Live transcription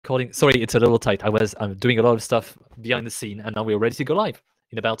recording. Sorry, it's a little tight. I'm doing a lot of stuff behind the scene, and now we're ready to go live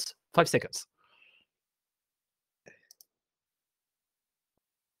in about 5 seconds.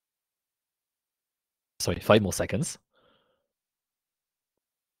 Sorry, 5 more seconds.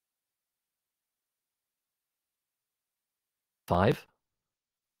 5.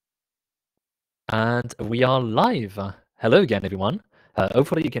 And we are live. Hello again, everyone.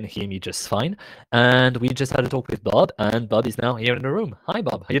 Hopefully you can hear me just fine. And we just had a talk with Bob, and Bob is now here in the room. Hi,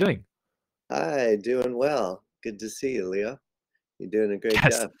 Bob. How you doing? Hi, doing well. Good to see you, Leo. You're doing a great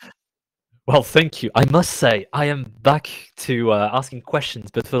Yes. job. Well, thank you. I must say, I am back to asking questions,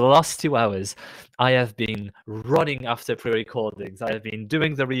 but for the last 2 hours, I have been running after pre-recordings. I have been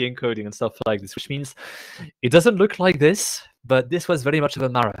doing the re-encoding and stuff like this, which means it doesn't look like this, but this was very much of a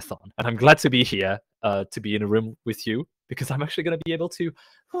marathon. And I'm glad to be here, to be in a room with you, because I'm actually going to be able to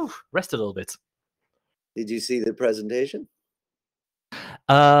rest a little bit. Did you see the presentation?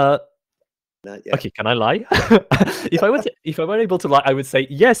 Not yet. Okay, can I lie? If I were able to lie, I would say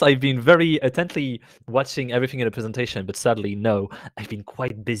yes. I've been very attentively watching everything in the presentation, but sadly, no. I've been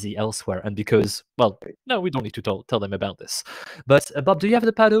quite busy elsewhere, and because, well, no, we don't need to tell them about this. But Bob, do you have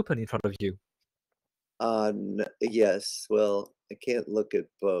the pad open in front of you? Yes. Well, I can't look at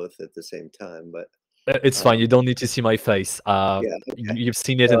both at the same time, but It's fine. You don't need to see my face. yeah. Okay. You've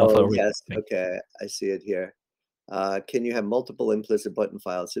seen it enough already. Yes. Okay, I see it here. Can you have multiple implicit button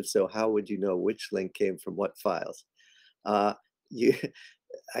files? If so, how would you know which link came from what files? You,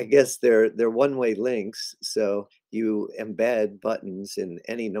 I guess they're one-way links, so you embed buttons in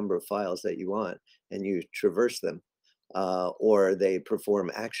any number of files that you want, and you traverse them, or they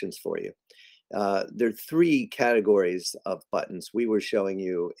perform actions for you. There are 3 categories of buttons. We were showing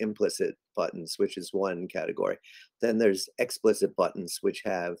you implicit buttons, which is one category. Then there's explicit buttons, which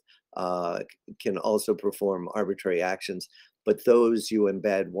have can also perform arbitrary actions, but those you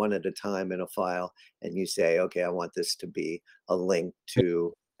embed one at a time in a file, and you say, okay, I want this to be a link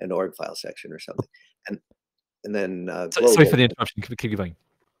to an org file section or something. And then Sorry for the interruption. Keep going.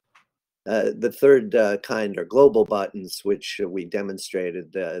 The third kind are global buttons, which we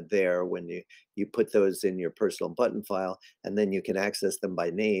demonstrated there when you put those in your personal button file, and then you can access them by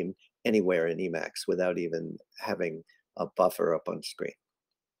name anywhere in Emacs without even having a buffer up on screen.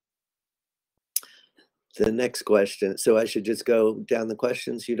 The next question. So I should just go down the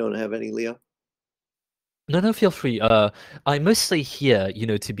questions. You don't have any, Leo? No, feel free. I'm mostly here,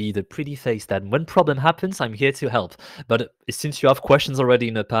 to be the pretty face that when problem happens, I'm here to help. But since you have questions already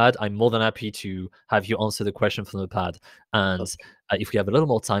in the pad, I'm more than happy to have you answer the question from the pad. And if we have a little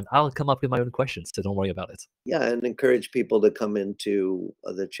more time, I'll come up with my own questions, so don't worry about it. Yeah, and encourage people to come into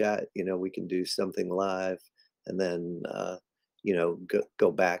the chat. We can do something live, and then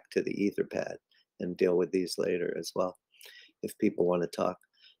go back to the Etherpad and deal with these later as well, if people want to talk.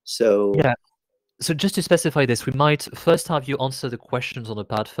 So yeah. So just to specify this, we might first have you answer the questions on the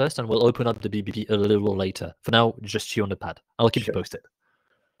pad first, and we'll open up the BBP a little later. For now, just you on the pad. I'll keep you posted.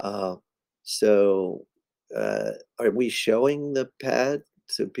 So are we showing the pad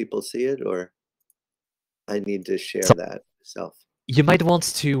so people see it, or I need to share that myself? You might want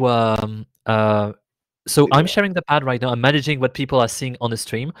to so I'm sharing the pad right now. I'm managing what people are seeing on the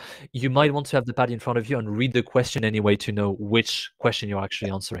stream. You might want to have the pad in front of you and read the question anyway to know which question you're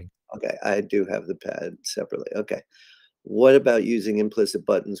actually answering. Okay, I do have the pad separately. Okay. What about using implicit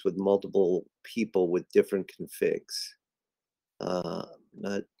buttons with multiple people with different configs?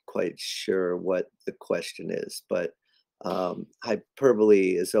 Not quite sure what the question is, but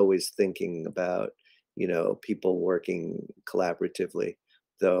Hyperbole is always thinking about, people working collaboratively,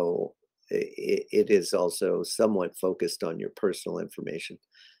 though it is also somewhat focused on your personal information.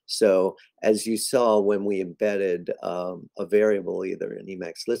 So as you saw when we embedded a variable, either an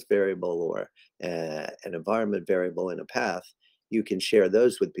Emacs list variable or an environment variable in a path, you can share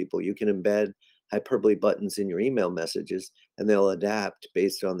those with people. You can embed Hyperbole buttons in your email messages, and they'll adapt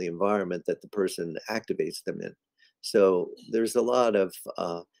based on the environment that the person activates them in. So there's a lot of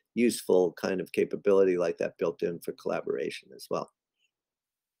useful kind of capability like that built in for collaboration as well.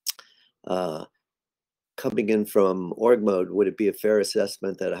 Coming in from org mode, would it be a fair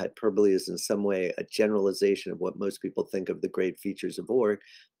assessment that Hyperbole is in some way a generalization of what most people think of the great features of org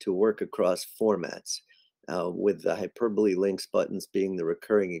to work across formats, with the Hyperbole links buttons being the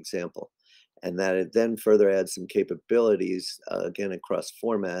recurring example, and that it then further adds some capabilities, again, across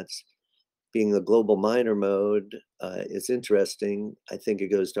formats? Being the global minor mode is interesting. I think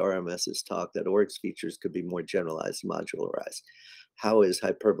it goes to RMS's talk that org's features could be more generalized, modularized. How is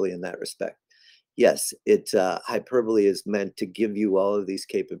Hyperbole in that respect? Yes, Hyperbole is meant to give you all of these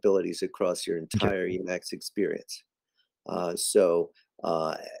capabilities across your entire Emacs experience. So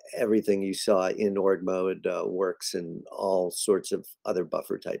Uh, Everything you saw in org mode works in all sorts of other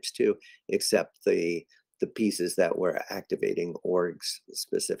buffer types too, except the pieces that were activating org's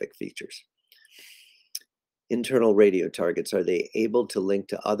specific features. Internal radio targets, are they able to link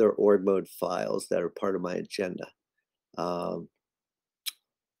to other org mode files that are part of my agenda? Um,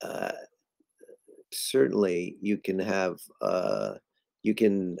 uh, Certainly you can have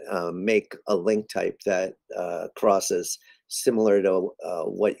make a link type that crosses, similar to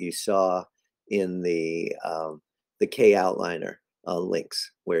what you saw in the K outliner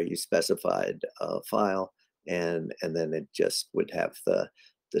links, where you specified a file, and then it just would have the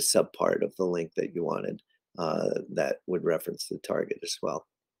subpart of the link that you wanted that would reference the target as well.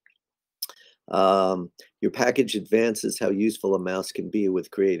 Your package advances how useful a mouse can be with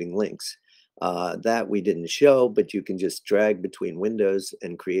creating links. That we didn't show, but you can just drag between windows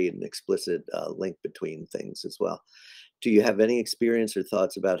and create an explicit link between things as well. Do you have any experience or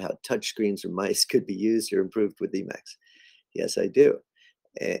thoughts about how touchscreens or mice could be used or improved with Emacs? Yes, I do.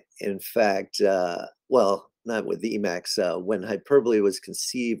 In fact, well, not with Emacs. When Hyperbole was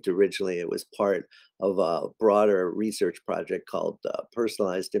conceived originally, it was part of a broader research project called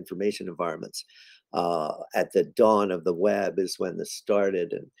Personalized Information Environments. At the dawn of the web is when this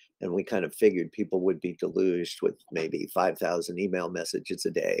started, and we kind of figured people would be deluged with maybe 5,000 email messages a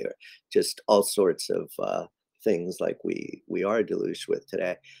day, or just all sorts of things like we are deluged with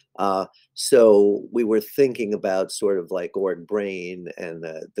today. So we were thinking about sort of like org brain and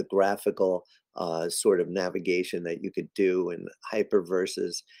the graphical sort of navigation that you could do in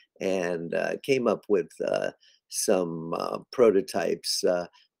hyperverses, and came up with some prototypes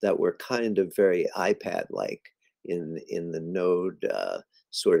that were kind of very iPad-like in the node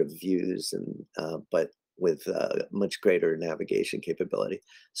sort of views, and but with much greater navigation capability.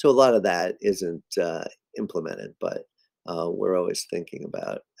 So a lot of that isn't implemented, but we're always thinking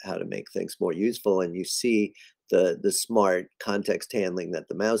about how to make things more useful. And you see the smart context handling that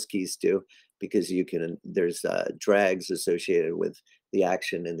the mouse keys do, because you can, there's drags associated with the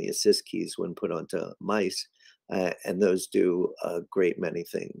action and the assist keys when put onto mice. And those do a great many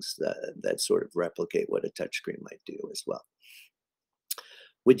things that sort of replicate what a touchscreen might do as well.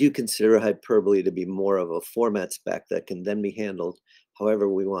 Would you consider Hyperbole to be more of a format spec that can then be handled however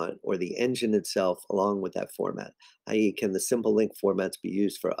we want, or the engine itself along with that format, i.e. can the simple link formats be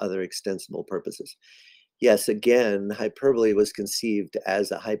used for other extensible purposes? Yes, again, Hyperbole was conceived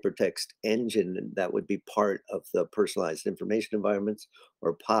as a hypertext engine that would be part of the personalized information environments,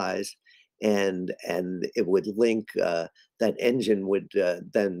 or PIs, and it would link, that engine would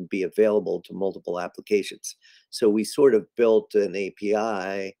then be available to multiple applications. So we sort of built an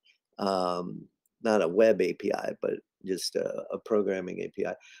API, not a web API, but just a programming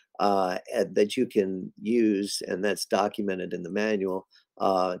API that you can use, and that's documented in the manual,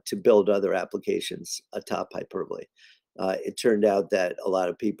 to build other applications atop Hyperbole. It turned out that a lot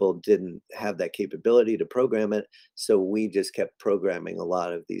of people didn't have that capability to program it, so we just kept programming a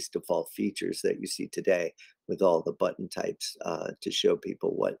lot of these default features that you see today with all the button types to show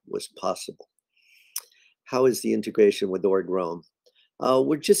people what was possible. How is the integration with org Rome?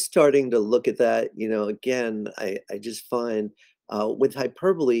 We're just starting to look at that. You know, again, I just find with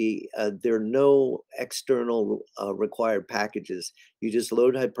Hyperbole, there are no external required packages. You just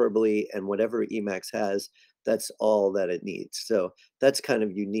load Hyperbole, and whatever Emacs has, that's all that it needs. So that's kind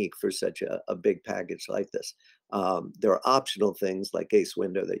of unique for such a big package like this. There are optional things like Ace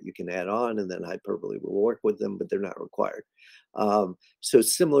Window that you can add on, and then Hyperbole will work with them, but they're not required. So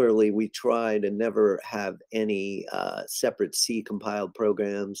similarly, we try to never have any separate C compiled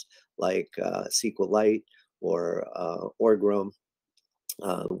programs like SQLite or org-rome,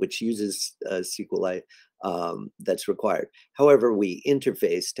 which uses SQLite, that's required. However, we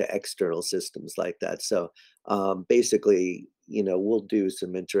interface to external systems like that. So basically, you know, we'll do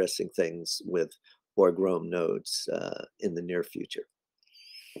some interesting things with org-rome nodes in the near future.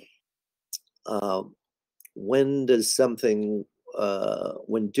 When does something,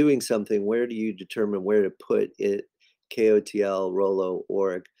 when doing something, where do you determine where to put it? KOTL, Rolo,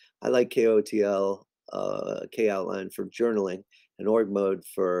 org. I like KOTL, K outline for journaling, and org mode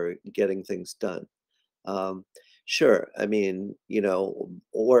for getting things done. Sure, I mean, you know,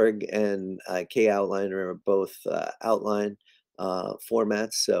 org and K outliner are both outline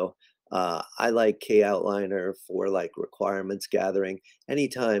formats. So I like K outliner for like requirements gathering.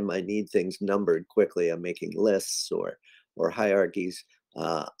 Anytime I need things numbered quickly, I'm making lists or hierarchies.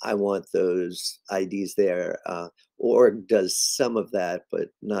 I want those IDs there. Org does some of that, but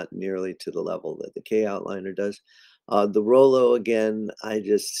not nearly to the level that the K outliner does. The Rolo, again, I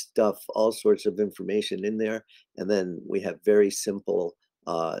just stuff all sorts of information in there, and then we have very simple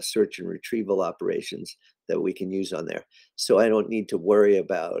search and retrieval operations that we can use on there. So I don't need to worry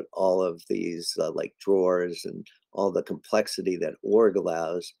about all of these like drawers and all the complexity that org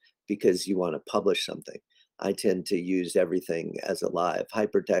allows because you want to publish something. I tend to use everything as a live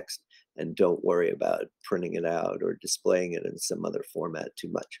hypertext and don't worry about printing it out or displaying it in some other format too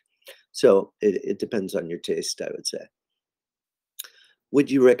much. So it depends on your taste, I would say. Would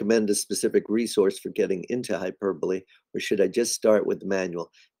you recommend a specific resource for getting into Hyperbole, or should I just start with the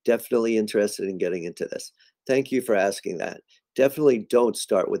manual? Definitely interested in getting into this. Thank you for asking that. Definitely don't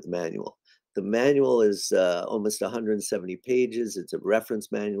start with the manual. The manual is almost 170 pages. It's a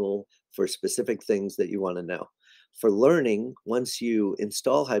reference manual for specific things that you want to know. For learning, once you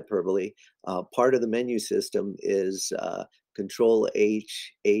install Hyperbole, part of the menu system is Control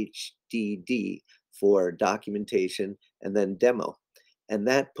H, HDD for documentation, and then demo. And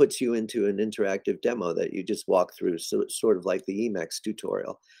that puts you into an interactive demo that you just walk through, so it's sort of like the Emacs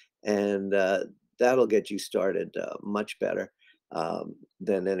tutorial. And that'll get you started much better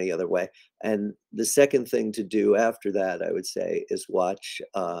than any other way. And the second thing to do after that, I would say, is watch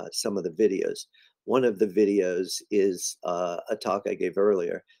some of the videos. One of the videos is a talk I gave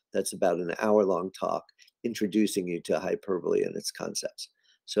earlier that's about an hour-long talk introducing you to Hyperbole and its concepts.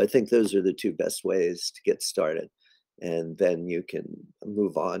 So I think those are the two best ways to get started. And then you can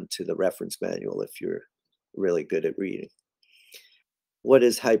move on to the reference manual if you're really good at reading. What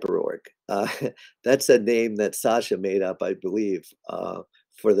is HyperOrg? That's a name that Sasha made up, I believe,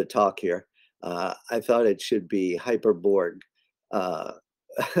 for the talk here. I thought it should be Hyperborg. Uh,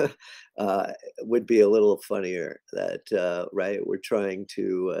 would be a little funnier that, right, we're trying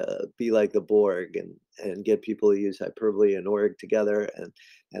to be like the Borg and get people to use Hyperbole and Org together,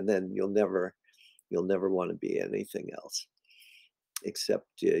 and then you'll never want to be anything else except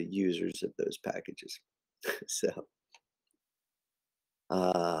users of those packages. So,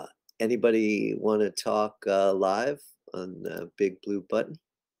 uh, anybody want to talk live on the big blue button?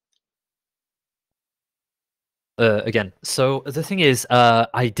 Again, so the thing is,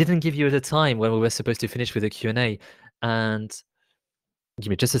 I didn't give you the time when we were supposed to finish with the Q&A, and give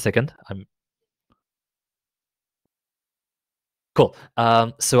me just a second. Cool.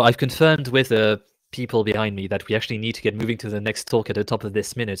 So I've confirmed with the people behind me that we actually need to get moving to the next talk at the top of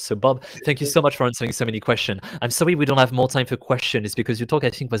this minute. So Bob, thank you so much for answering so many questions. I'm sorry we don't have more time for questions because your talk, I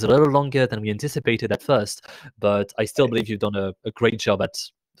think, was a little longer than we anticipated at first, but I still believe you've done a great job at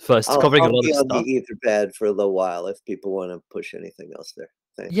first covering a I'll lot be of on the stuff. Etherpad for a little while if people want to push anything else there.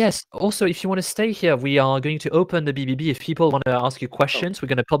 Thanks. Yes. Also, if you want to stay here, we are going to open the BBB. If people want to ask you questions, we're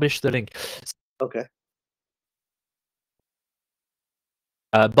going to publish the link. Okay.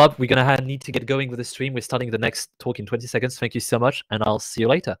 Bob, we're going to need to get going with the stream. We're starting the next talk in 20 seconds. Thank you so much, and I'll see you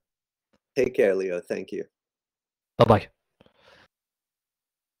later. Take care, Leo. Thank you. Bye-bye.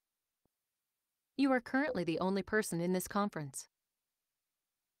 You are currently the only person in this conference.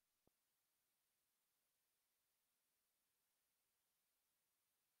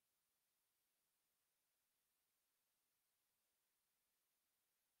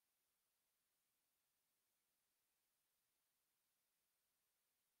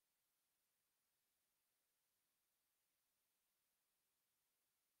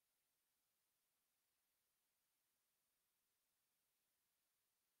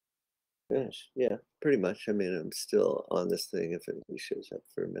 Gosh, yeah, pretty much. I mean, I'm still on this thing if anybody shows up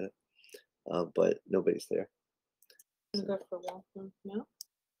for a minute, but nobody's there. Go for a walk now.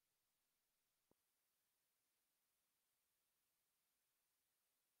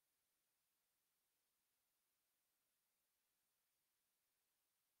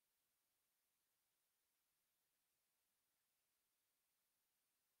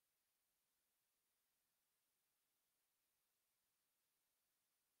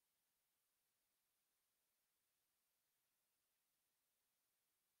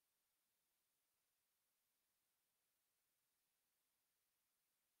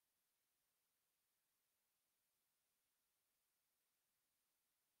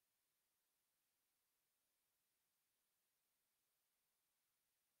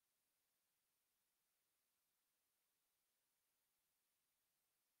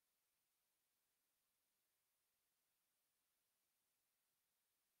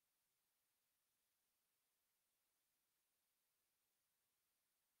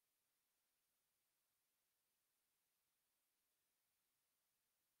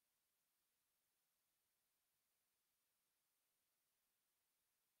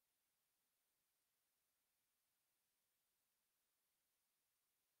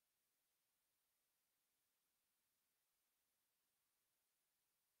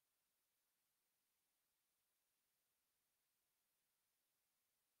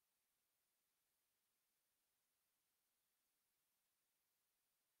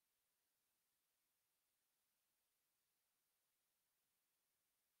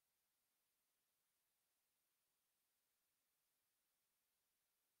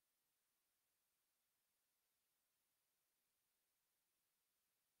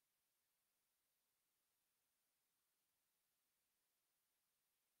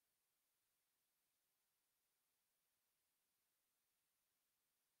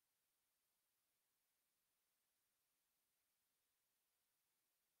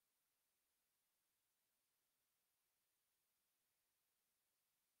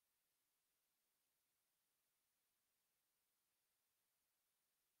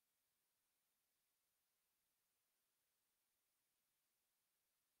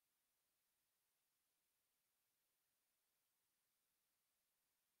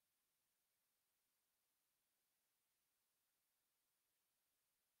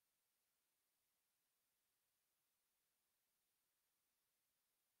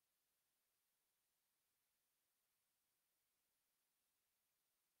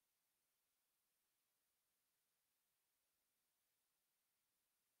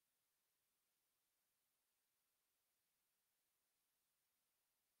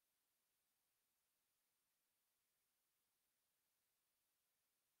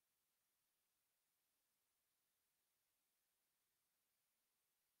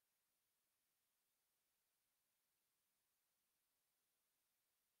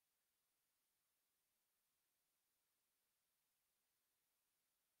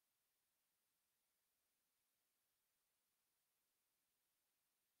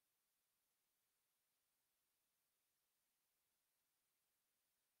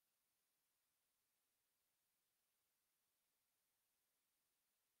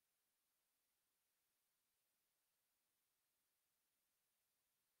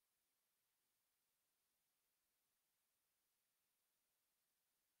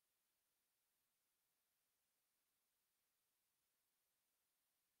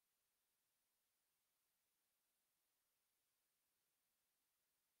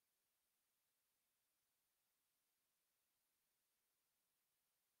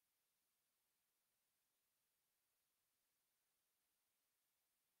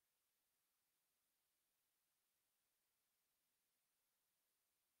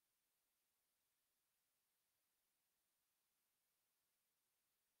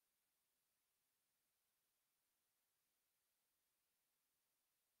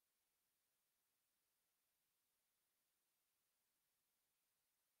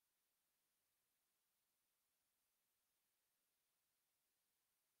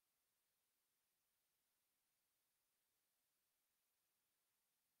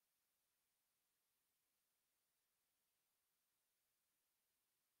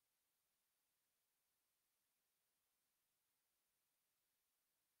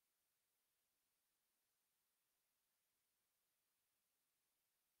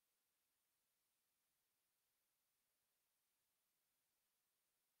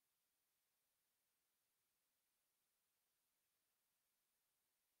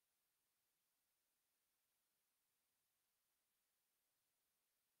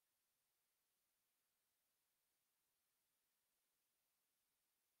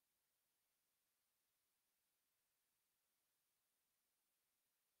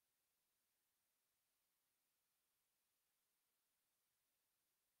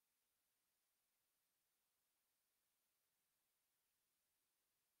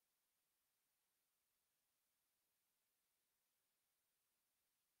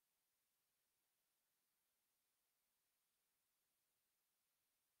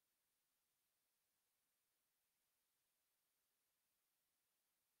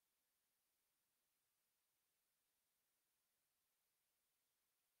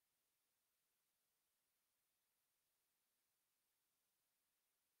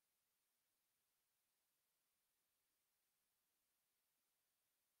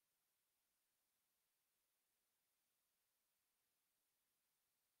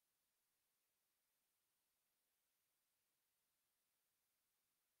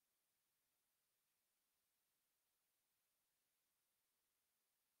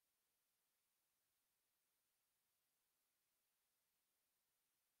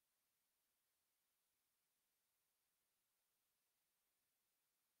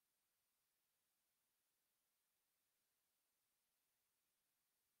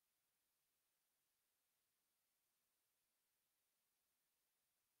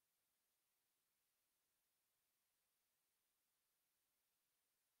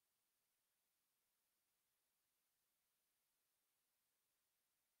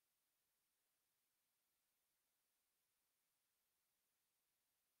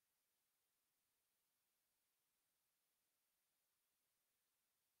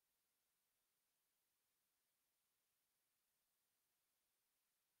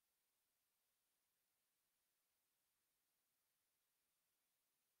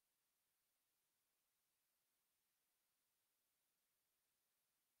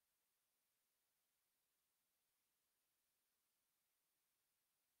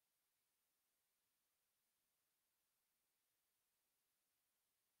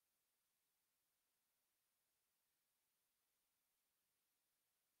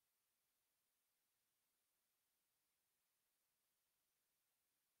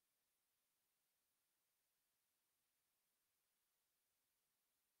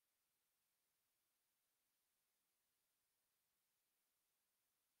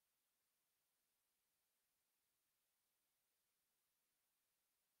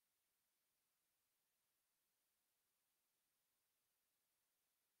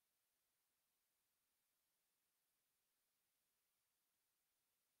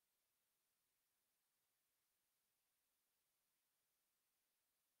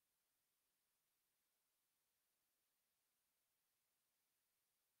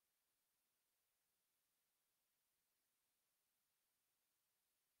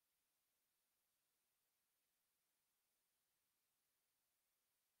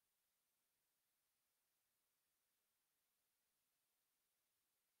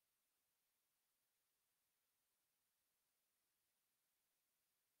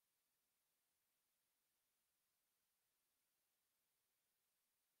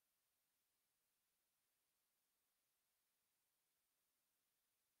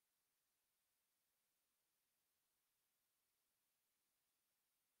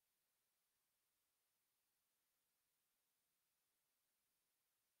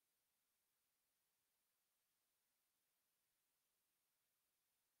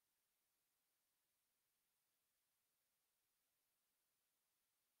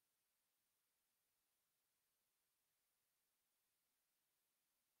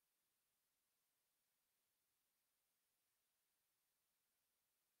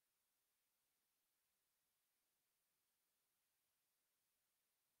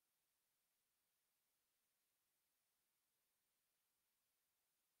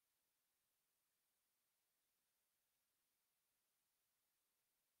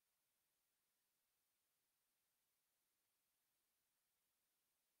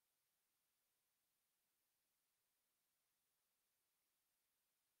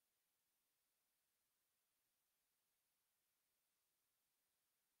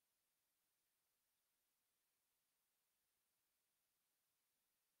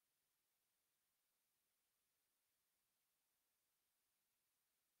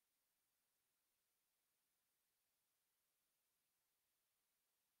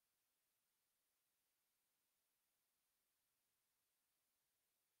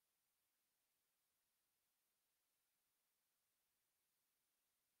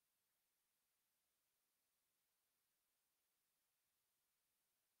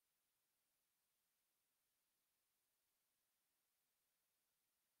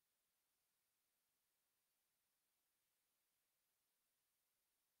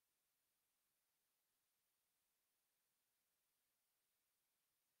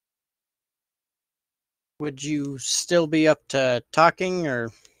 Would you still be up to talking,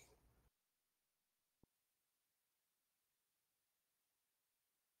 or?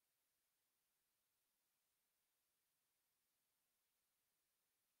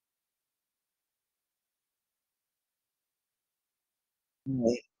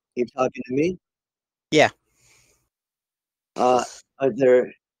 Hey, you talking to me? Yeah. Are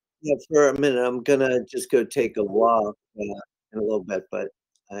there? Yeah, for a minute, I'm gonna just go take a walk in a little bit, but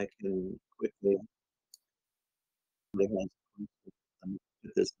I can quickly put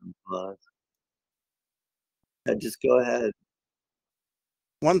this on pause. Just go ahead.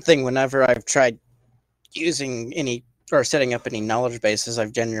 One thing, whenever I've tried using any or setting up any knowledge bases,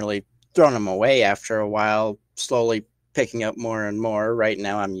 I've generally thrown them away after a while, slowly picking up more and more. Right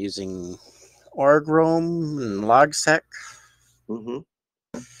now I'm using org-roam and logsec. Mm-hmm.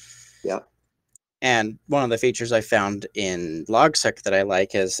 Yeah. And one of the features I found in logsec that I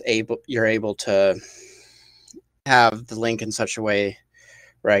like is you're able to have the link in such a way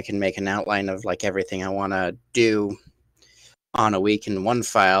where I can make an outline of like everything I want to do on a week in one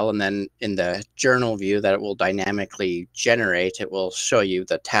file, and then in the journal view that it will dynamically generate, it will show you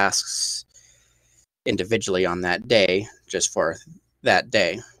the tasks individually on that day, just for that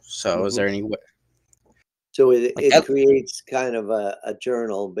day. So is there any way? So it Like creates kind of a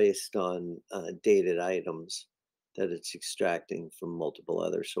journal based on dated items that it's extracting from multiple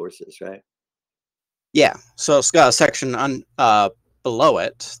other sources, right? Yeah, so it's got a section below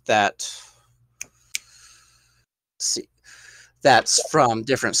it that's from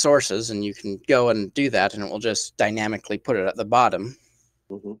different sources, and you can go and do that, and it will just dynamically put it at the bottom.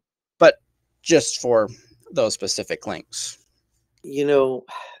 Mm-hmm. But just for those specific links. You know,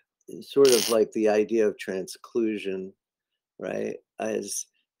 sort of like the idea of transclusion, right, is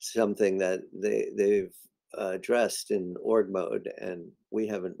something that they've addressed in org mode, and we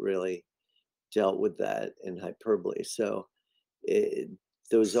haven't really dealt with that in Hyperbole. So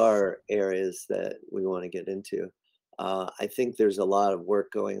those are areas that we want to get into. I think there's a lot of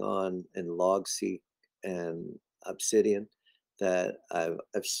work going on in LogSeq and Obsidian that I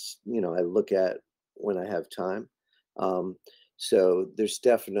look at when I have time. So there's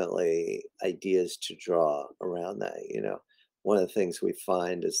definitely ideas to draw around that. One of the things we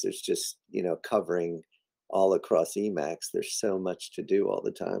find is there's just covering all across Emacs. There's so much to do all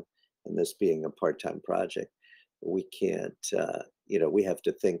the time, and this being a part-time project, we can't. We have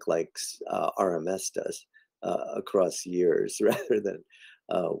to think like RMS does across years rather than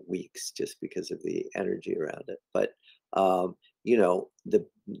weeks, just because of the energy around it. But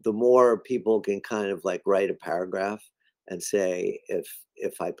the more people can kind of like write a paragraph and say if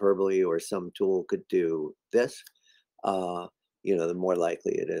Hyperbole or some tool could do this, the more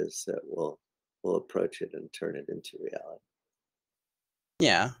likely it is that we'll approach it and turn it into reality.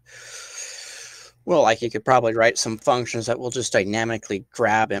 Yeah. Well, like you could probably write some functions that will just dynamically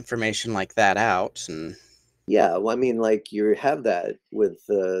grab information like that out. And yeah, well, I mean, like you have that with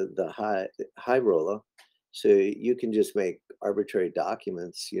the high roller, so you can just make arbitrary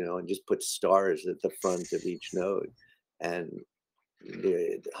documents, and just put stars at the front of each node, and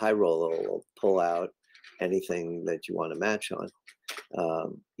the high roller will pull out anything that you want to match on.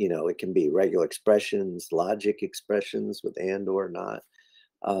 It can be regular expressions, logic expressions with and or not.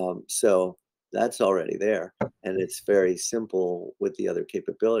 So that's already there. And it's very simple with the other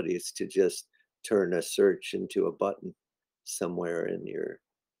capabilities to just turn a search into a button somewhere in your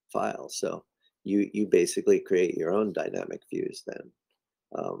file. So you basically create your own dynamic views then,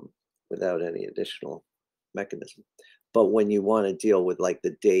 without any additional mechanism. But when you want to deal with like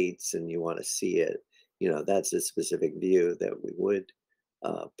the dates and you want to see it, that's a specific view that we would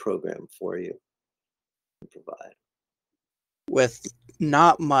program for you and provide. with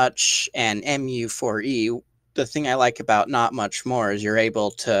not much and MU4E, the thing I like about not much more is you're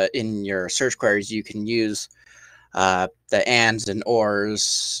able to, in your search queries, you can use the ands and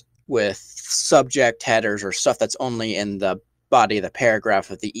ors with subject headers or stuff that's only in the body of the paragraph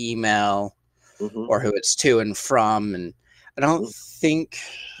of the email, or who it's to and from. And I don't think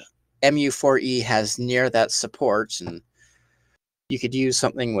MU4E has near that support, and you could use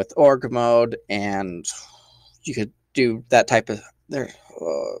something with org mode, and you could do that type of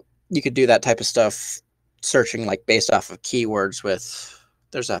stuff, searching like based off of keywords with.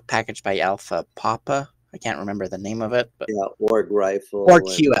 There's a package by Alpha Papa. I can't remember the name of it, but yeah, org rifle or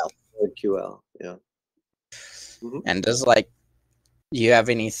QL. Or QL, yeah. And does like, you have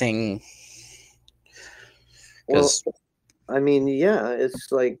anything? Well, I mean, yeah,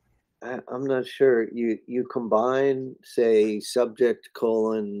 it's like I'm not sure. You combine, say, subject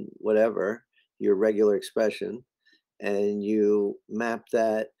colon whatever, your regular expression, and you map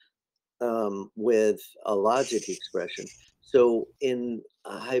that with a logic expression. So in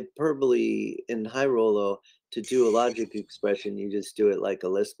hyperbole, in high Rollo, to do a logic expression, you just do it like a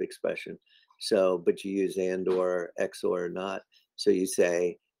Lisp expression. So, but you use and, or, XOR, not. So you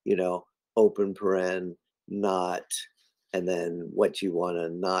say, you know, open paren, not, and then what you want to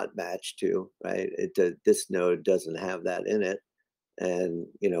not match to, right? This node doesn't have that in it. And,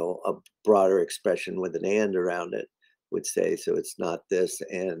 you know, a broader expression with an and around it would say, so it's not this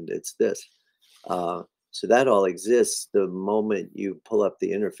and it's this. So that all exists. The moment you pull up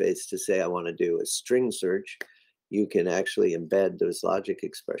the interface to say, I want to do a string search, you can actually embed those logic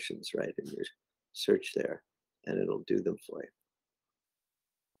expressions right in your search there, and it'll do them for you.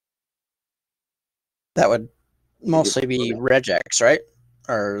 That would mostly be regex, right?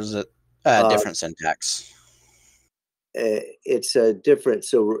 Or is it a different syntax? It's a different,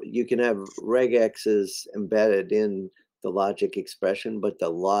 so you can have regexes embedded in the logic expression, but the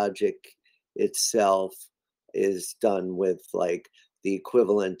logic itself is done with like the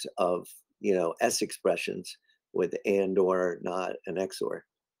equivalent of, you know, S expressions with and, or, not, and XOR.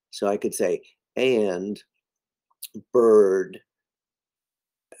 So I could say and bird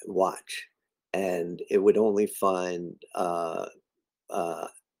watch, and it would only find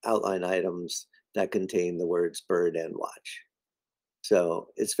outline items that contain the words bird and watch. So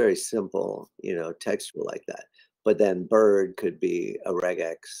it's very simple, you know, textual like that. But then bird could be a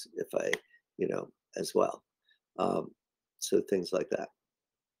regex if I, you know, as well. So things like that.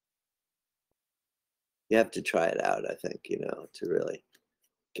 You have to try it out, I think, you know, to really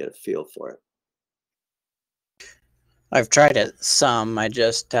get a feel for it. I've tried it some.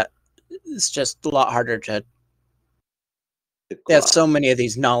 It's just a lot harder to. They have so many of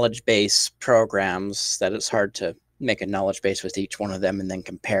these knowledge base programs that it's hard to make a knowledge base with each one of them and then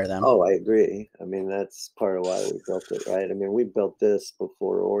compare them. Oh, I agree. I mean, that's part of why we built it, right? I mean, we built this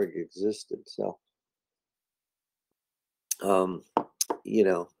before org existed, so you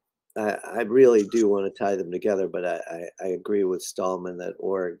know, I really do want to tie them together, but I agree with Stallman that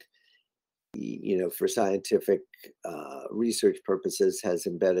org, you know, for scientific research purposes, has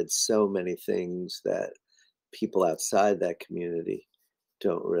embedded so many things that people outside that community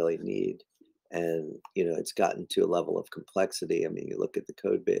don't really need. And, you know, it's gotten to a level of complexity. I mean, you look at the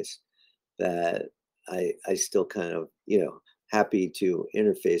code base that I still kind of, you know, happy to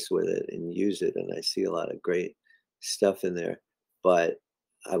interface with it and use it. And I see a lot of great stuff in there, but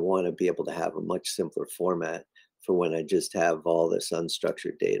I want to be able to have a much simpler format for when I just have all this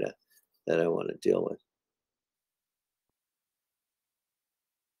unstructured data that I want to deal with.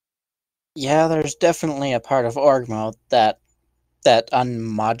 Yeah, there's definitely a part of org mode that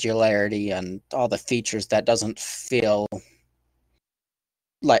unmodularity and all the features that doesn't feel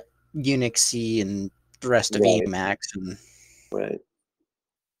like Unixy and the rest of Right. Emacs, and Right.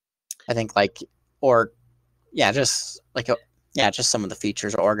 I think like just some of the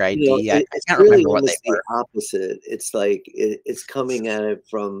features, org ID. You know, I it's can't really remember what they almost the were. opposite. It's like it's coming at it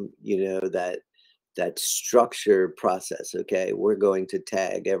from, you know, that structure process. Okay, we're going to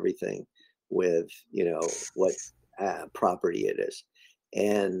tag everything with, you know, what property it is.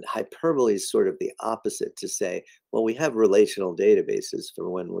 And hyperbole is sort of the opposite, to say, well, we have relational databases for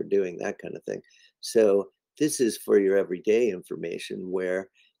when we're doing that kind of thing. So this is for your everyday information where,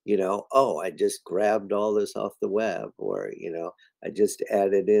 you know, oh, I just grabbed all this off the web, or, you know, I just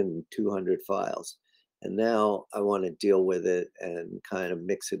added in 200 files. And now I want to deal with it and kind of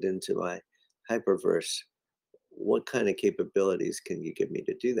mix it into my hyperverse. What kind of capabilities can you give me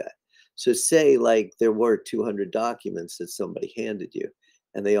to do that? So say like there were 200 documents that somebody handed you,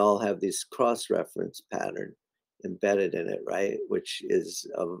 and they all have this cross-reference pattern embedded in it, right? Which is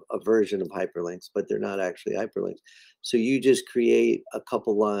a version of hyperlinks, but they're not actually hyperlinks. So you just create a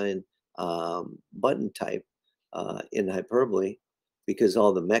couple line button type in hyperbole, because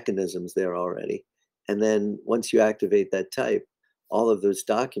all the mechanisms there already. And then once you activate that type, all of those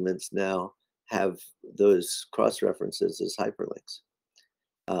documents now have those cross-references as hyperlinks.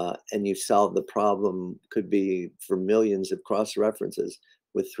 And you've solved the problem, could be for millions of cross-references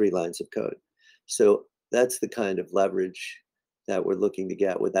with 3 lines of code. So that's the kind of leverage that we're looking to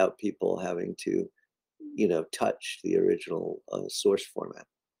get without people having to, you know, touch the original source format.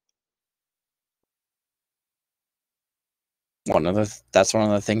 That's one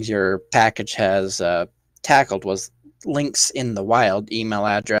of the things your package has tackled, was links in the wild, email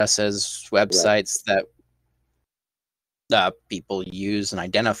addresses, websites that people use and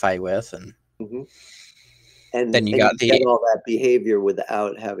identify with, and then you got get all that behavior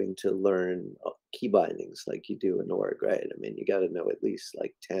without having to learn key bindings like you do in org, right? I mean, you got to know at least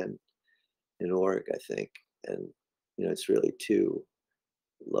like 10 in org, I think, and, you know, it's really 2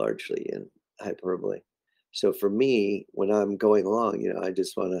 largely in Hyperbole. So for me, when I'm going along, I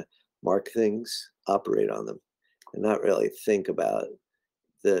just want to mark things, operate on them, and not really think about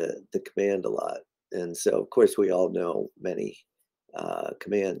the command a lot. And so, of course, we all know many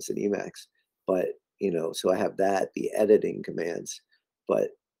commands in Emacs, but so I have the editing commands, but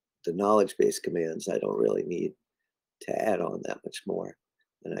the knowledge base commands, I don't really need to add on that much more,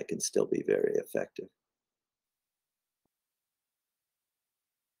 and I can still be very effective.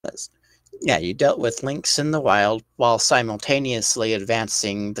 Yeah, you dealt with links in the wild while simultaneously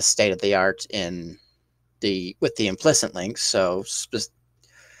advancing the state of the art with the implicit links. So,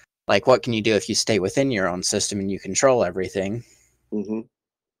 like, what can you do if you stay within your own system and you control everything? Mm-hmm.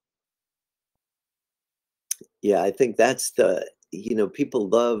 Yeah, I think that's people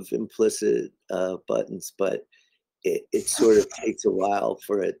love implicit buttons, but it sort of takes a while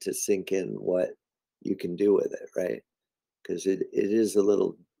for it to sink in what you can do with it, right? Because it is a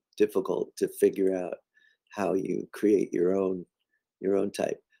little difficult to figure out how you create your own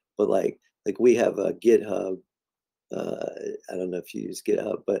type. But like we have a GitHub, I don't know if you use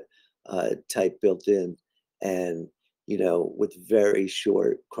GitHub, but type built in, and with very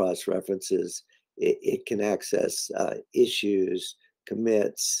short cross references, it can access issues,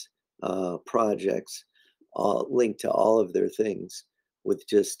 commits, projects, link to all of their things with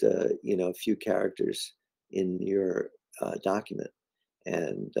just a few characters in your document.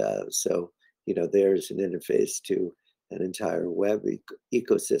 And so there's an interface to an entire web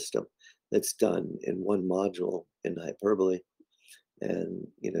ecosystem that's done in one module in Hyperbole, and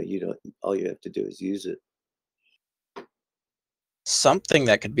all you have to do is use it. Something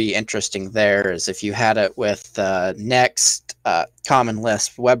that could be interesting there is if you had it with the next common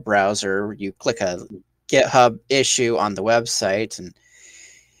Lisp web browser, you click a GitHub issue on the website, and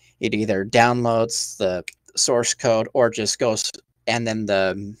it either downloads the source code or just goes and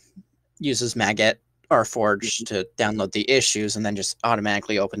then uses Maggot or Forge to download the issues, and then just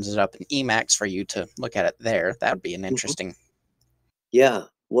automatically opens it up in Emacs for you to look at it there. That would be an interesting. Yeah,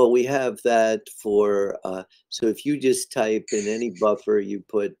 well, we have that for, so if you just type in any buffer, you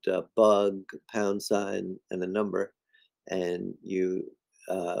put bug, $, and a number, and you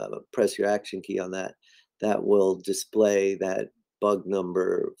press your action key on that, that will display that bug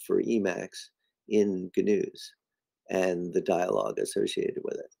number for Emacs in GNUs and the dialogue associated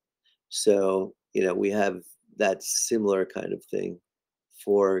with it. So, we have that similar kind of thing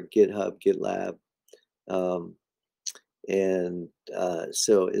for GitHub, GitLab. And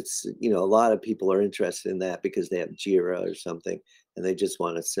so it's, a lot of people are interested in that because they have Jira or something, and they just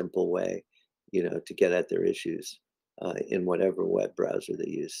want a simple way, to get at their issues in whatever web browser they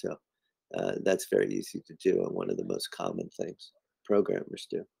use. So that's very easy to do, and one of the most common things programmers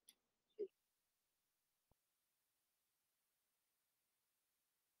do.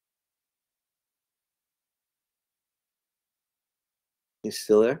 You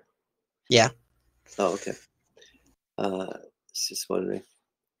still there? Yeah. Oh, okay. Just wondering.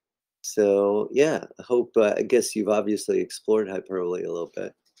 So yeah, I hope, I guess you've obviously explored Hyperbole a little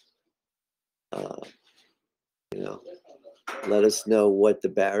bit. Let us know what the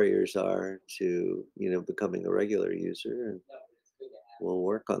barriers are to, becoming a regular user, and we'll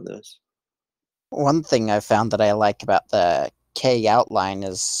work on this. One thing I found that I like about the K outline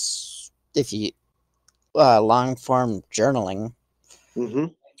is if you long form journaling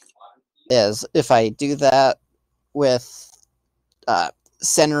is if I do that with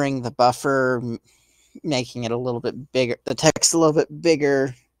centering the buffer, making it a little bit bigger, the text a little bit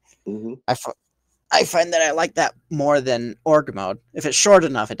bigger. I find that I like that more than org mode. If it's short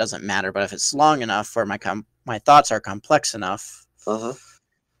enough, it doesn't matter. But if it's long enough, where my thoughts are complex enough,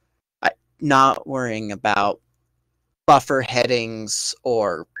 not worrying about buffer headings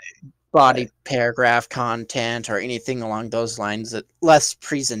or body paragraph content or anything along those lines, that less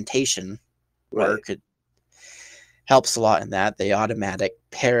presentation work. It helps a lot in that. The automatic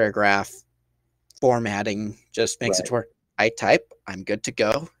paragraph formatting just makes it to where I type, I'm good to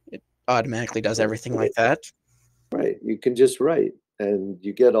go. It automatically does everything like that. Right. You can just write, and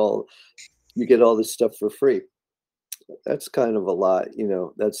you get all this stuff for free. That's kind of a lot,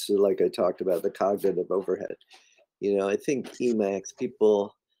 that's like I talked about, the cognitive overhead. I think Emacs,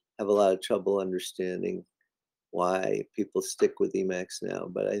 people have a lot of trouble understanding why people stick with Emacs now,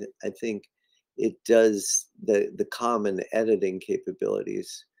 but I think it does, the common editing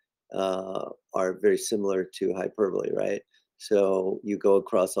capabilities are very similar to Hyperbole, right? So you go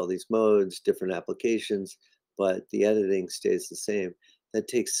across all these modes, different applications, but the editing stays the same. That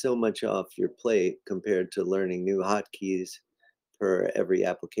takes so much off your plate compared to learning new hotkeys per every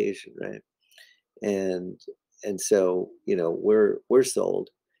application, right? And and so we're sold,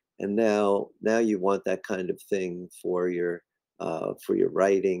 and now you want that kind of thing for your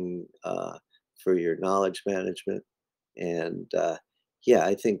writing, for your knowledge management, and yeah,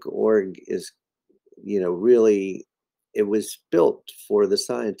 I think org is really, it was built for the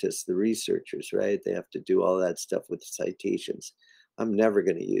scientists, the researchers, right? They have to do all that stuff with citations. I'm never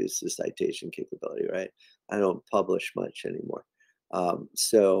going to use the citation capability, right? I don't publish much anymore.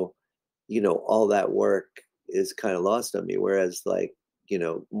 So, all that work is kind of lost on me. Whereas, like,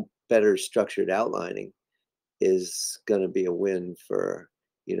 better structured outlining is going to be a win for,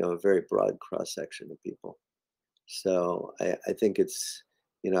 a very broad cross section of people. So I think it's,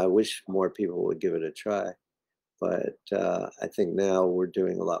 I wish more people would give it a try. But I think now we're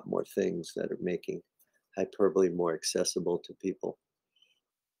doing a lot more things that are making hyperbole more accessible to people.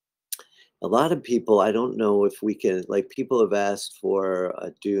 A lot of people, I don't know if we can, like, people have asked for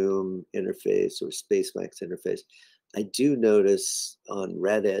a Doom interface or Spacemacs interface. I do notice on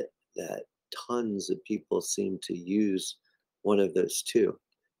Reddit that tons of people seem to use one of those two,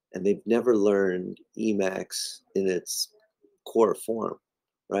 and they've never learned Emacs in its core form,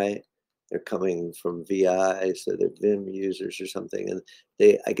 right? They're coming from VI, so they're Vim users or something, and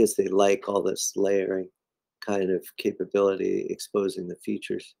I guess they like all this layering kind of capability, exposing the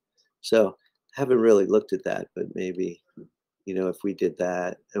features. So haven't really looked at that, but maybe, if we did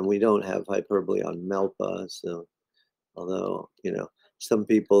that, and we don't have hyperbole on Melpa, so although, some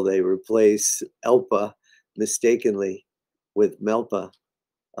people, they replace Elpa mistakenly with Melpa,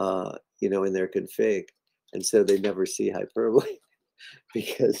 in their config, and so they never see hyperbole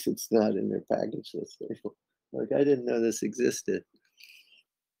because it's not in their package list. Like, I didn't know this existed.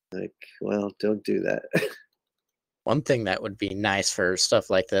 Like, well, don't do that. One thing that would be nice for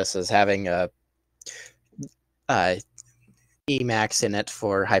stuff like this is having a Emacs in it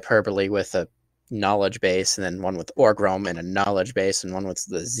for hyperbole with a knowledge base, and then one with org-roam and a knowledge base, and one with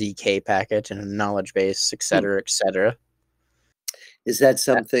the ZK package and a knowledge base, etc., etc. Is that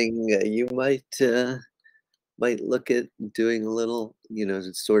something you might look at doing a little,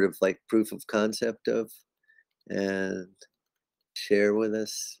 sort of like proof of concept of, and share with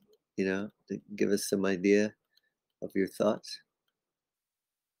us, to give us some idea of your thoughts?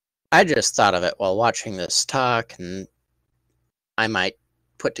 I just thought of it while watching this talk, and I might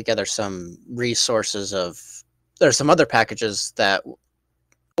put together some resources of, there's some other packages that,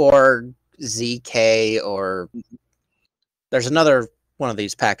 or ZK, or there's another one of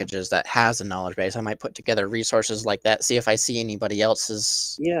these packages that has a knowledge base. I might put together resources like that, see if I see anybody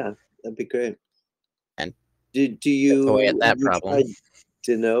else's. Yeah, that'd be great. And do you away at that have you problem. tried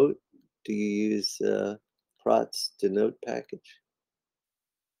Denote? Do you use Prot's Denote package?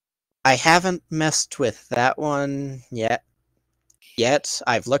 I haven't messed with that one yet.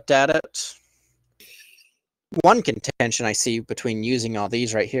 I've looked at it. One contention I see between using all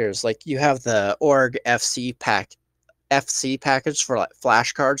these right here is, like, you have the org FC package for, like,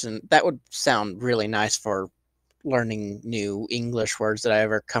 flashcards, and that would sound really nice for learning new English words that I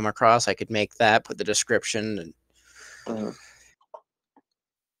ever come across. I could make that, put the description, and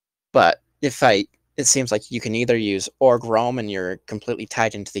but it seems like you can either use org-roam and you're completely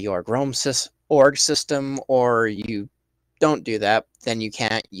tied into the org-roam org system, or you don't do that, then you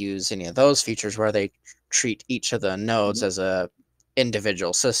can't use any of those features where they treat each of the nodes as a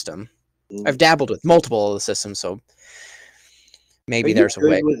individual system. I've dabbled with multiple of the systems, so maybe there's a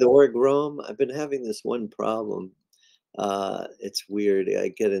way. With org-roam, I've been having this one problem. It's weird. I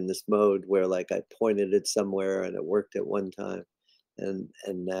get in this mode where, like, I pointed it somewhere and it worked at one time, and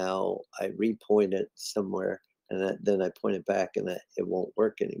now I repoint it somewhere, and then I point it back and it won't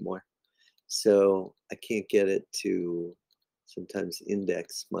work anymore. So I can't get it to sometimes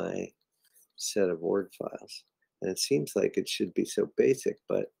index my set of org files. And it seems like it should be so basic,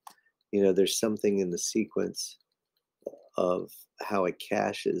 but there's something in the sequence of how it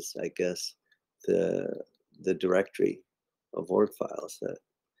caches, I guess, the directory of org files that,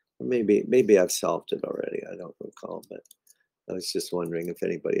 or maybe I've solved it already. I don't recall, but I was just wondering if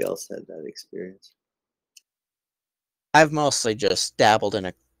anybody else had that experience. I've mostly just dabbled in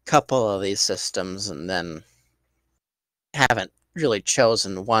a couple of these systems and then haven't really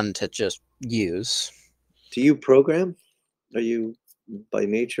chosen one to just use. Do you program? Are you by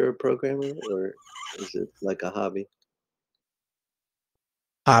nature a programmer, or is it like a hobby?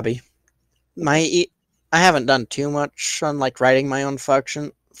 Hobby. I haven't done too much on, like, writing my own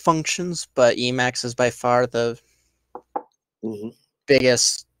functions, but Emacs is by far the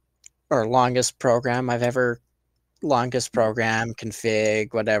biggest or longest program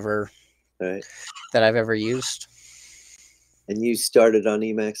config, whatever, right, that I've ever used. And you started on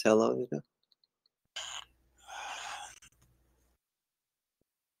Emacs how long ago?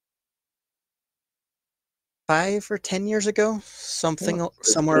 5 or 10 years ago, something Oh,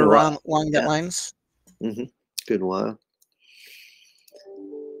 it's somewhere been a while. around along that Yeah. lines. Mm-hmm. Good while.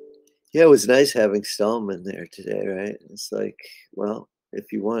 Yeah, it was nice having Stallman there today, right? It's like, well,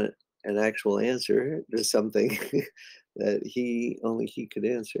 if you want an actual answer, there's something that only he could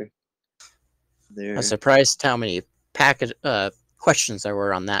answer. I There. was surprised how many questions there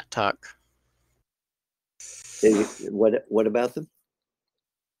were on that talk. What about them?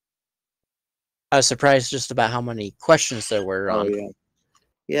 I was surprised just about how many questions there were Oh on. yeah.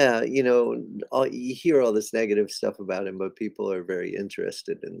 Yeah, you hear all this negative stuff about him, but people are very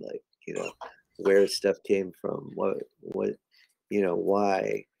interested in, like, where stuff came from, what,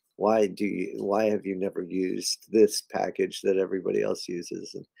 why have you never used this package that everybody else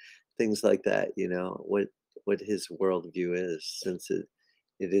uses, and things like that, what his worldview is, since it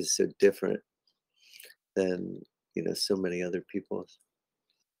is so different than, so many other people's.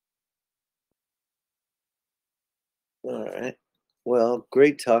 All right. Well,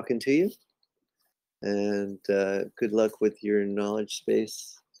 great talking to you. And good luck with your knowledge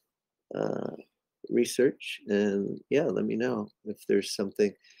space research. And yeah, let me know if there's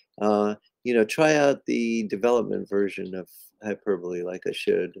something. Try out the development version of Hyperbole, like I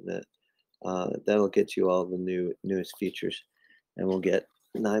showed, and that'll get you all the newest features. And we'll get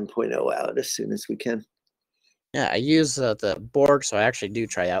 9.0 out as soon as we can. Yeah, I use the Borg, so I actually do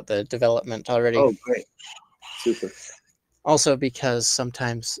try out the development already. Oh, great. Super. Also, because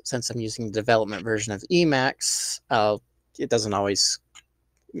sometimes, since I'm using the development version of Emacs, it doesn't always...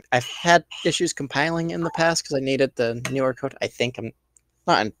 I've had issues compiling in the past because I needed the newer code. I think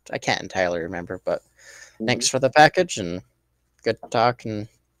I can't entirely remember, but thanks for the package and good talk and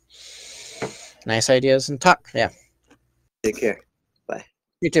nice ideas and talk. Yeah. Take care. Bye.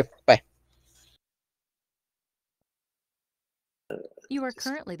 You too. Bye. You are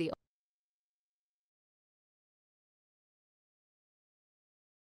currently the